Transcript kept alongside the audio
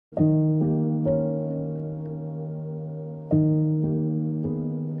Sunlight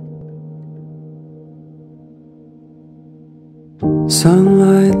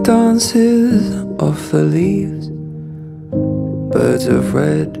dances off the leaves. Birds of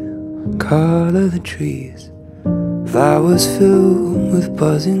red color the trees. Flowers filled with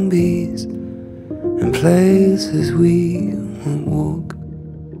buzzing bees, and places we won't walk.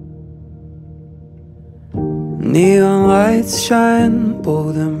 Neon lights shine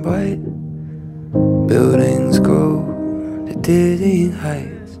bold and bright. Buildings grow to dizzying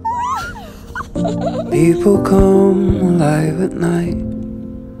heights. People come alive at night,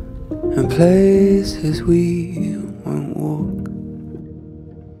 and places we won't walk.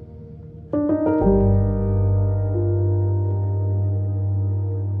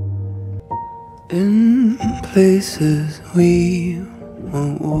 In places we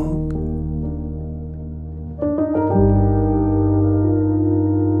won't walk.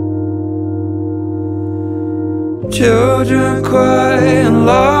 Children cry and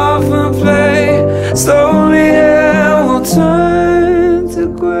laugh and play. Slowly air will turn to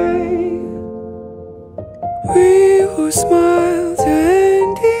grey. We will smile to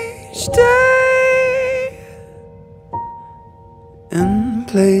end each day. In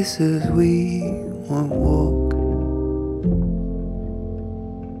places we won't walk.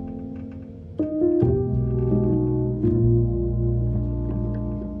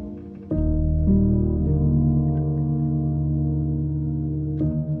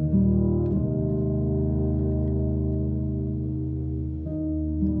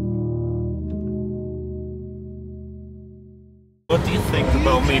 What do you think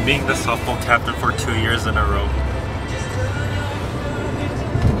about me being the softball captain for 2 years in a row?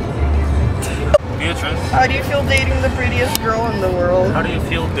 Beatrice? How do you feel dating the prettiest girl in the world? How do you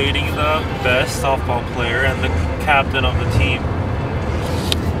feel dating the best softball player and the captain of the team?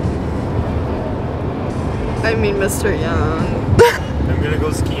 I mean, Mr. Young. I'm gonna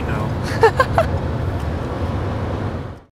go ski now.